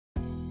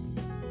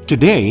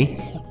Today,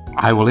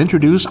 I will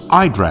introduce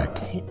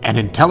i-DReC, an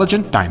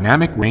intelligent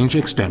dynamic range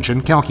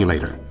extension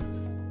calculator.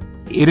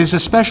 It is a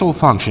special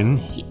function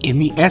in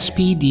the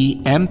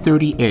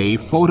SPD-M30A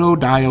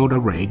photodiode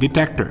array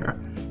detector.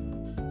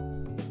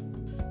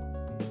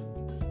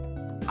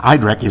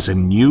 i-DReC is a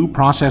new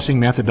processing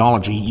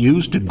methodology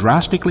used to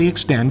drastically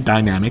extend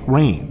dynamic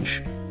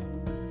range.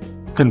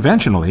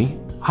 Conventionally,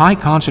 high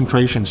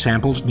concentration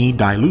samples need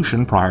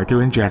dilution prior to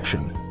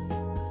injection.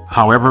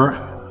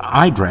 However,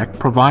 i-DReC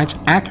provides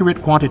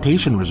accurate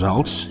quantitation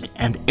results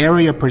and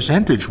area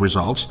percentage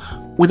results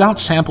without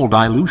sample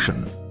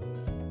dilution.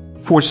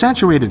 For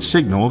saturated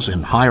signals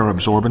in higher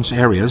absorbance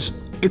areas,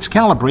 its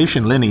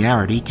calibration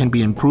linearity can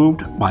be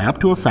improved by up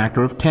to a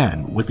factor of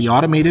 10 with the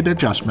automated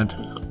adjustment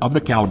of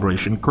the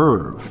calibration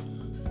curve.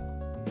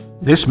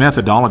 This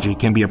methodology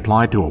can be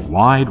applied to a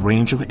wide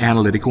range of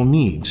analytical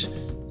needs,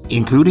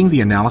 including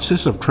the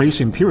analysis of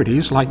trace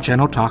impurities like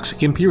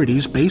genotoxic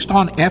impurities based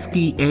on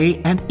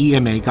FDA and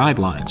EMA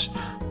guidelines,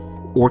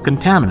 or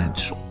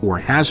contaminants or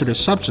hazardous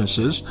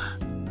substances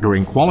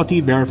during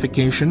quality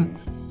verification,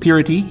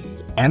 purity,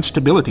 and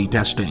stability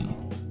testing.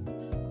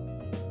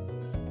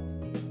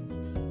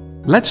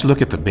 Let's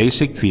look at the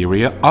basic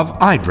theory of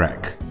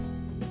i-DReC.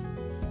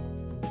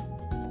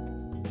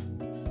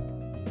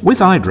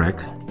 With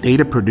i-DReC,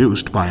 data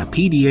produced by a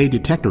PDA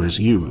detector is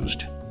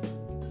used.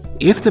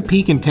 If the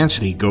peak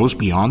intensity goes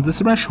beyond the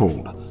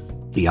threshold,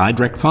 the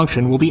i-DReC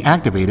function will be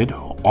activated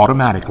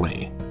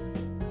automatically.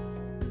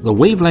 The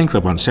wavelength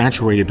of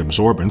unsaturated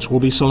absorbance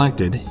will be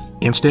selected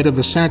instead of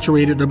the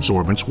saturated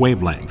absorbance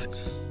wavelength.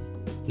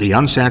 The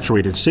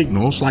unsaturated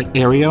signals like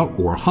area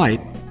or height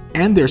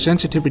and their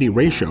sensitivity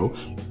ratio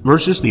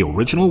versus the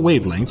original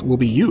wavelength will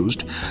be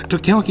used to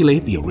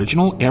calculate the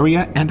original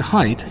area and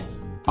height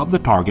of the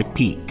target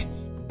peak.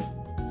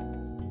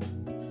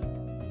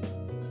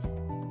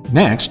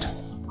 Next,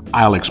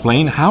 I'll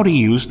explain how to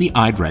use the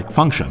i-DReC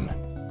function.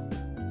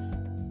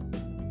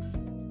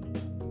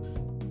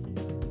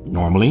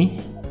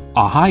 Normally,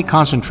 a high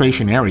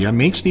concentration area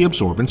makes the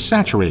absorbance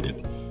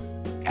saturated.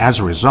 As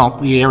a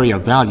result, the area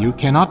value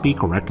cannot be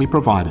correctly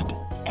provided,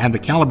 and the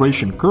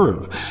calibration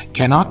curve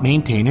cannot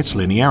maintain its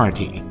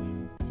linearity.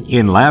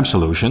 In lab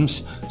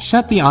solutions,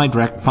 set the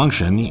i-DReC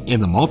function in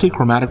the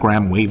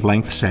multichromatogram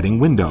wavelength setting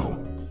window.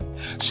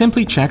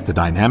 Simply check the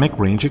dynamic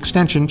range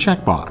extension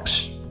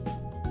checkbox.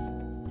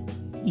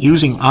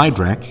 Using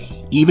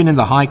i-DReC, even in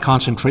the high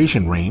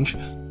concentration range,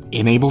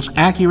 enables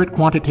accurate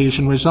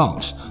quantitation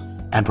results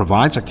and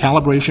provides a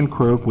calibration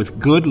curve with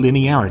good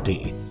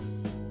linearity.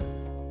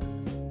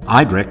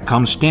 i-DReC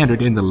comes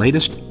standard in the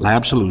latest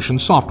lab solution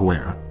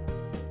software.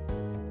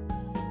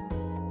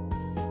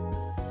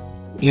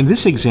 In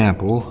this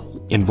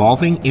example,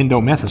 involving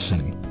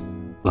indomethacin,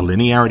 the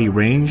linearity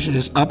range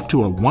is up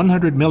to a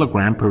 100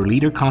 mg per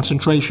liter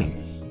concentration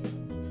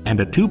and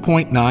a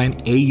 2.9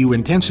 AU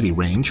intensity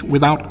range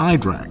without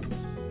i-DReC.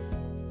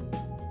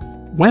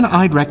 When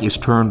i-DReC is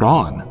turned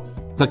on,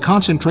 the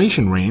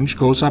concentration range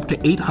goes up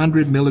to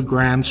 800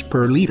 mg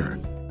per liter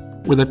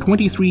with a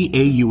 23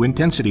 AU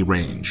intensity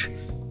range.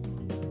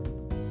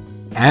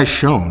 As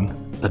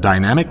shown, the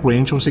dynamic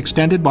range was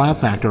extended by a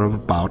factor of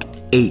about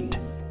 8.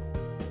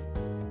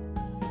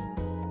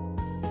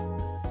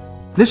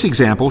 This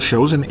example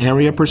shows an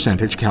area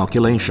percentage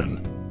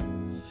calculation.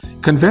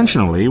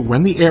 Conventionally,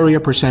 when the area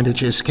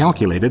percentage is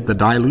calculated, the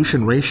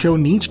dilution ratio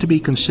needs to be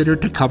considered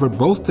to cover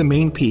both the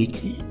main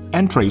peak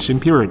and trace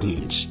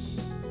impurities.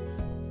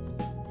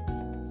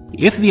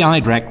 If the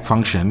i-DReC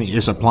function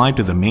is applied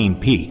to the main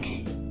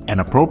peak, an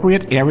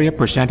appropriate area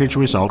percentage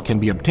result can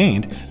be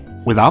obtained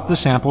without the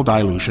sample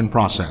dilution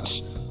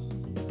process.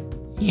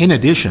 In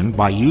addition,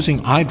 by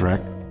using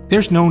i-DReC,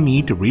 there's no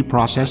need to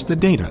reprocess the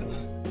data.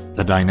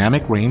 The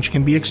dynamic range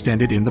can be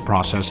extended in the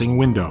processing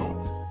window.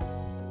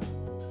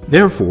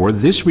 Therefore,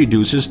 this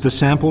reduces the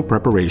sample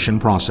preparation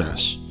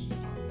process.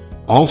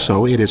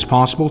 Also, it is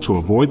possible to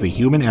avoid the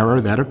human error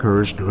that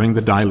occurs during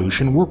the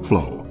dilution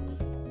workflow.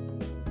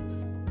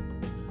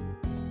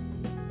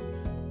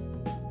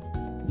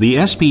 The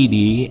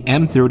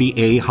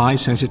SPD-M30A high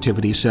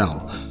sensitivity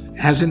cell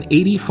has an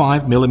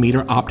 85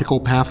 mm optical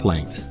path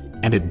length,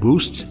 and it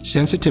boosts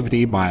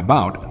sensitivity by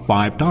about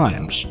 5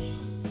 times.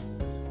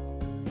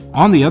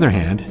 On the other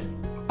hand,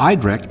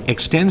 i-DReC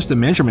extends the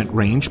measurement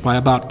range by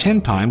about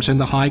 10 times in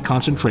the high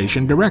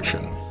concentration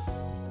direction.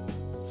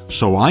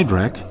 So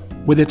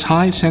i-DReC, with its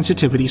high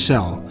sensitivity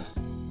cell,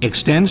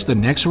 extends the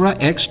Nexera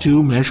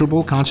X2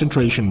 measurable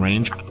concentration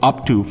range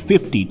up to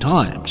 50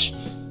 times.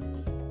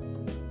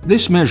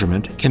 This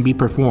measurement can be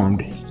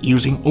performed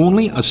using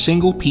only a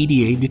single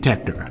PDA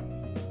detector.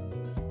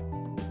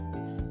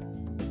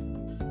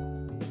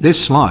 This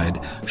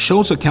slide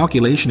shows a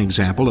calculation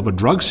example of a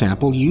drug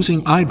sample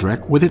using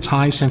i-DReC with its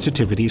high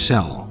sensitivity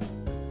cell.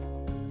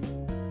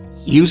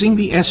 Using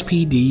the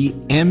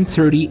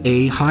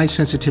SPD-M30A high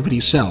sensitivity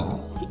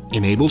cell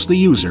enables the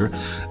user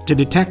to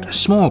detect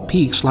small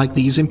peaks like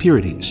these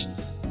impurities,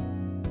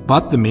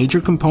 but the major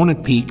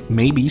component peak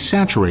may be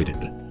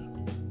saturated.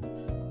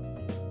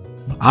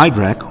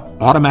 i-DReC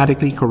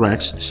automatically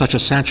corrects such a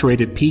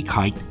saturated peak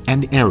height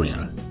and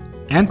area,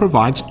 and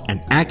provides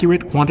an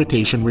accurate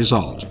quantitation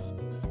result.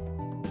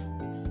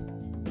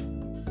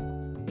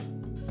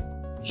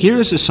 Here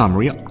is a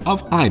summary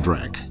of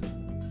i-DReC.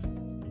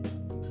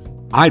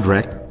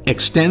 i-DReC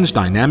extends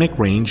dynamic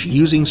range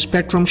using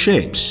spectrum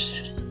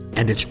shapes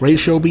and its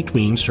ratio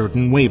between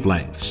certain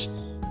wavelengths.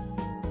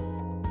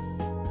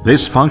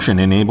 This function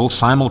enables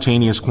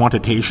simultaneous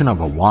quantitation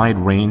of a wide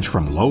range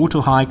from low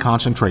to high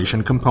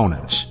concentration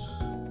components.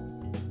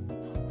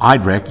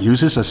 i-DReC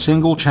uses a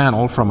single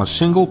channel from a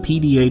single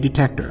PDA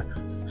detector,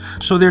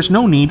 so there's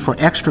no need for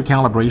extra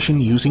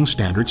calibration using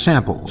standard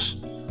samples.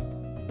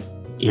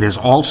 It is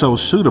also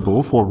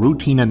suitable for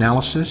routine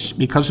analysis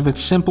because of its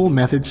simple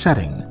method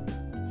setting.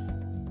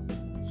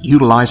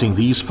 Utilizing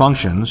these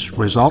functions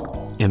result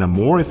in a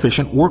more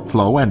efficient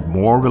workflow and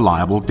more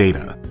reliable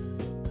data.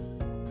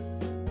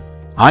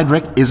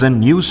 i-DReC is a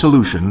new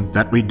solution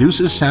that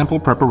reduces sample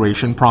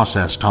preparation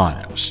process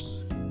times.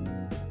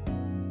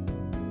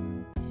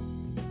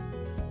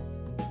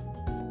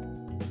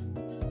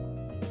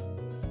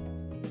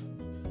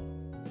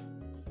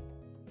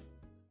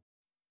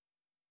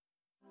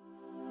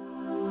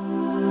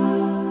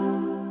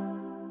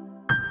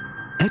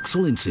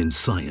 Excellence in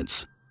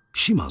science.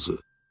 Shimadzu.